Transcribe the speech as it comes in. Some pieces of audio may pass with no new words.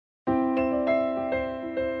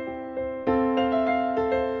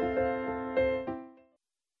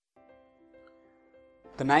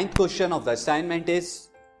The ninth question of the assignment is,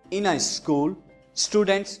 in a school,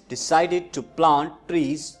 students decided to plant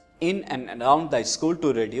trees in and around the school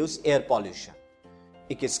to reduce air pollution.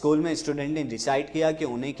 एक school में student ने decide किया कि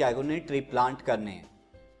उन्हें क्या करने, tree plant करने हैं.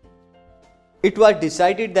 It was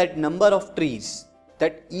decided that number of trees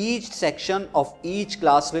that each section of each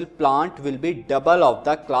class will plant will be double of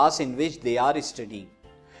the class in which they are studying.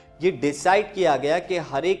 ये डिसाइड किया गया कि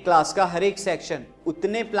हर एक क्लास का हर एक सेक्शन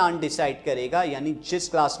उतने प्लांट डिसाइड करेगा, यानी जिस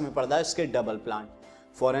क्लास में पढ़ता है उसके double plant.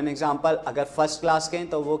 For an example, अगर फर्स्ट क्लास के हैं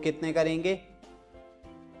तो वो कितने करेंगे,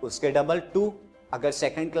 उसके डबल 2. अगर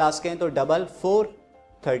सेकंड क्लास के हैं तो डबल 4,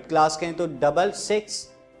 थर्ड क्लास के हैं तो double 6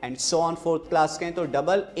 and so on. Fourth class के हैं तो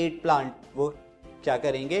डबल 8 प्लांट वो क्या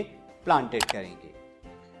करेंगे, प्लांटेड करेंगे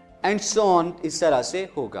एंड सो ऑन. इस तरह से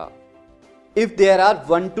होगा. If there are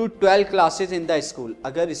 1 to 12 classes in the school,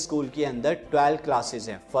 अगर स्कूल के अंदर 12 क्लासेज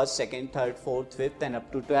हैं, first second third fourth fifth and up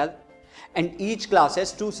to 12, and each class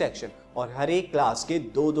has 2 section, और हर एक क्लास के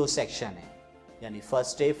 2 सेक्शन हैं, यानी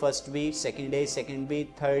first A first B, second A second B,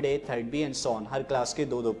 third A third B and so on. हर class के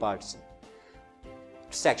 2 parts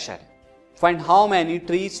section. Find how many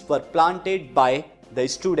trees were planted by the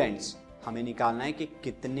students. हमें निकालना है कि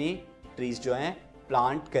कितने ट्रीज जो हैं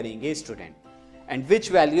प्लांट करेंगे student, and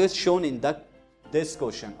which value is shown in this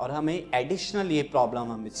question. और हमें एडिशनल ये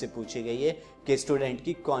प्रॉब्लम हमसे पूछी गई है कि स्टूडेंट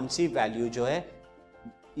की कौन सी वैल्यू जो है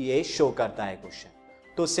ये शो करता है क्वेश्चन.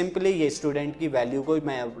 तो सिंपली ये स्टूडेंट की वैल्यू को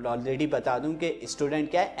मैं ऑलरेडी बता दूं कि स्टूडेंट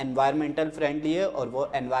क्या है, एनवायरमेंटल फ्रेंडली है और वो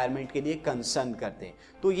एनवायरमेंट के लिए कंसर्न करते हैं.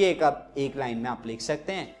 तो ये एक लाइन में आप लिख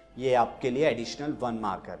सकते हैं. ये आपके लिए एडिशनल 1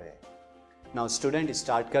 मार्कर है. नाउ स्टूडेंट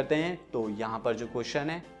स्टार्ट करते हैं. तो यहां पर जो क्वेश्चन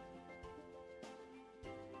है,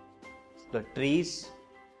 the trees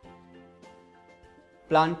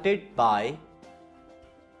planted by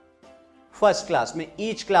first class में,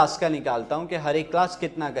 ईच क्लास का निकालता हूं कि हर एक क्लास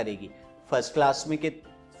कितना करेगी. फर्स्ट क्लास में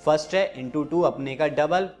फर्स्ट है इंटू 2 अपने का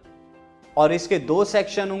डबल, और इसके 2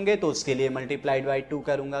 सेक्शन होंगे तो उसके लिए मल्टीप्लाइड बाय 2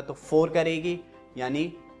 करूंगा तो 4 करेगी,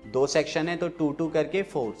 यानी 2 सेक्शन है तो 2 2 करके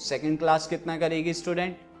 4. सेकंड क्लास कितना करेगी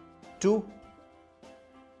स्टूडेंट, 2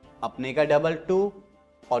 अपने का डबल 2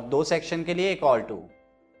 और 2 सेक्शन के लिए एक और 2,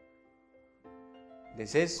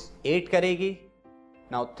 दिस इज 8 करेगी.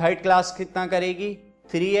 नाउ थर्ड क्लास कितना करेगी,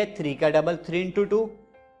 3 है, 3 का डबल 3 इंटू 2,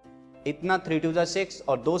 इतना 3 2 जा 6,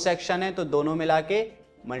 और 2 सेक्शन है तो दोनों मिला के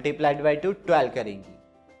मल्टीप्लाइड बाई 2 12 करेंगी.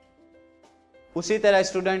 उसी तरह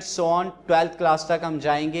student so on 12th class तक हम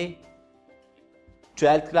जाएंगे.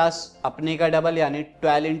 12th क्लास अपने का डबल यानी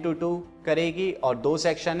 12 इंटू 2 करेगी, और 2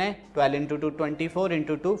 सेक्शन है 12 इंटू 2 24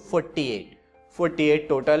 इंटू 2 48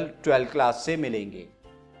 टोटल 12 क्लास से मिलेंगे.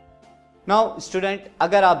 नाउ स्टूडेंट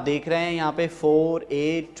अगर आप देख रहे हैं यहाँ पे 4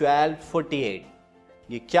 8 12 48,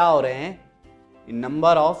 ये क्या हो रहे हैं,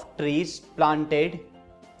 नंबर ऑफ ट्रीज प्लांटेड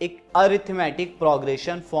एक अरिथमेटिक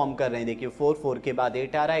प्रोग्रेशन फॉर्म कर रहे हैं. देखिए 4 4 के बाद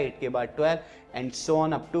 8 आ रहा है, 8 के बाद 12 and so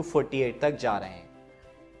on up to 48 तक जा रहे हैं.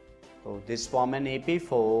 तो this form an AP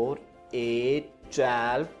 4 8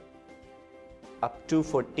 12 up to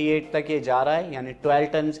 48 तक ये जा रहा है, यानी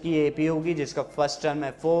 12 टर्म्स की एपी होगी जिसका फर्स्ट टर्म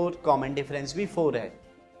है 4, कॉमन डिफरेंस भी 4 है.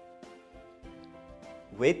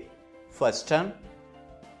 With first term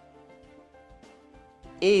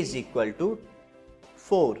a is equal to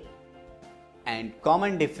 4 and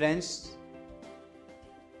common difference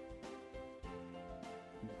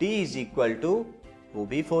d is equal to, वो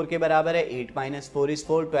भी 4 के बराबर है, 8 minus 4 is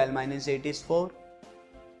 4, 12 minus 8 is 4,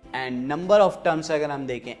 and number of terms अगर हम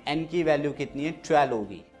देखें n की वैल्यू कितनी है, 12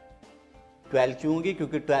 होगी. 12 क्यों होगी,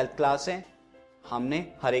 क्योंकि 12th क्लास है, हमने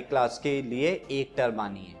हर एक क्लास के लिए एक टर्म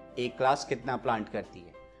आनी है, एक क्लास कितना प्लांट करती है.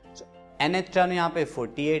 nth टर्म यहाँ पे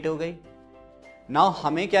 48 हो गई. नाउ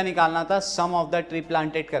हमें क्या निकालना था, sum of the tree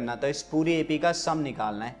planted करना था. इस पूरी एपी का सम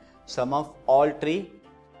निकालना है, sum of all tree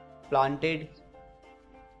planted,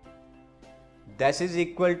 that is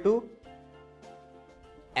equal to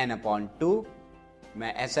n upon 2.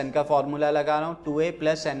 मैं Sn का फॉर्मूला लगा रहा हूं, 2a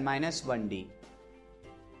plus n minus 1d.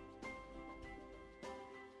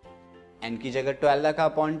 n की जगह 12 रखा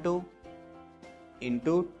अपॉन 2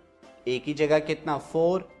 इंटू a की जगह कितना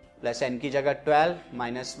 4 प्लस n की जगह 12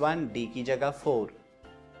 माइनस 1 d की जगह 4.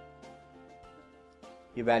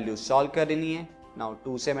 ये वैल्यू सॉल्व करनी है. नाउ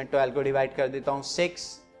 2 से मैं 12 को डिवाइड कर देता हूं 6,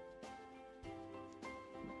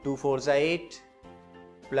 2 4 जा 8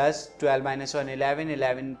 plus 12 minus 1 11,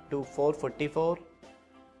 11 2 4 44,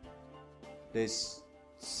 this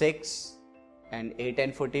 6 and 8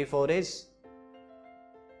 and 44 is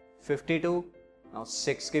 52. Now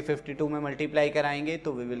 6 के 52 में मल्टीप्लाई कराएंगे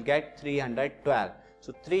तो we will get 312.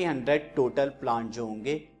 So 300 total plant जो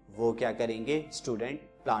होंगे वो क्या करेंगे, स्टूडेंट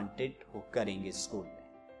प्लांटेड करेंगे स्कूल में.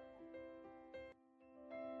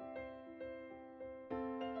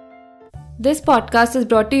 This podcast is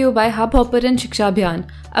brought to you by Hubhopper and Shiksha Abhiyan.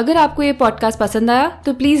 अगर आपको ये पॉडकास्ट पसंद आया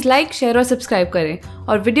तो प्लीज़ लाइक, शेयर और सब्सक्राइब करें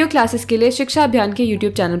और वीडियो क्लासेस के लिए शिक्षा अभियान के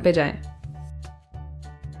YouTube चैनल पर जाएं।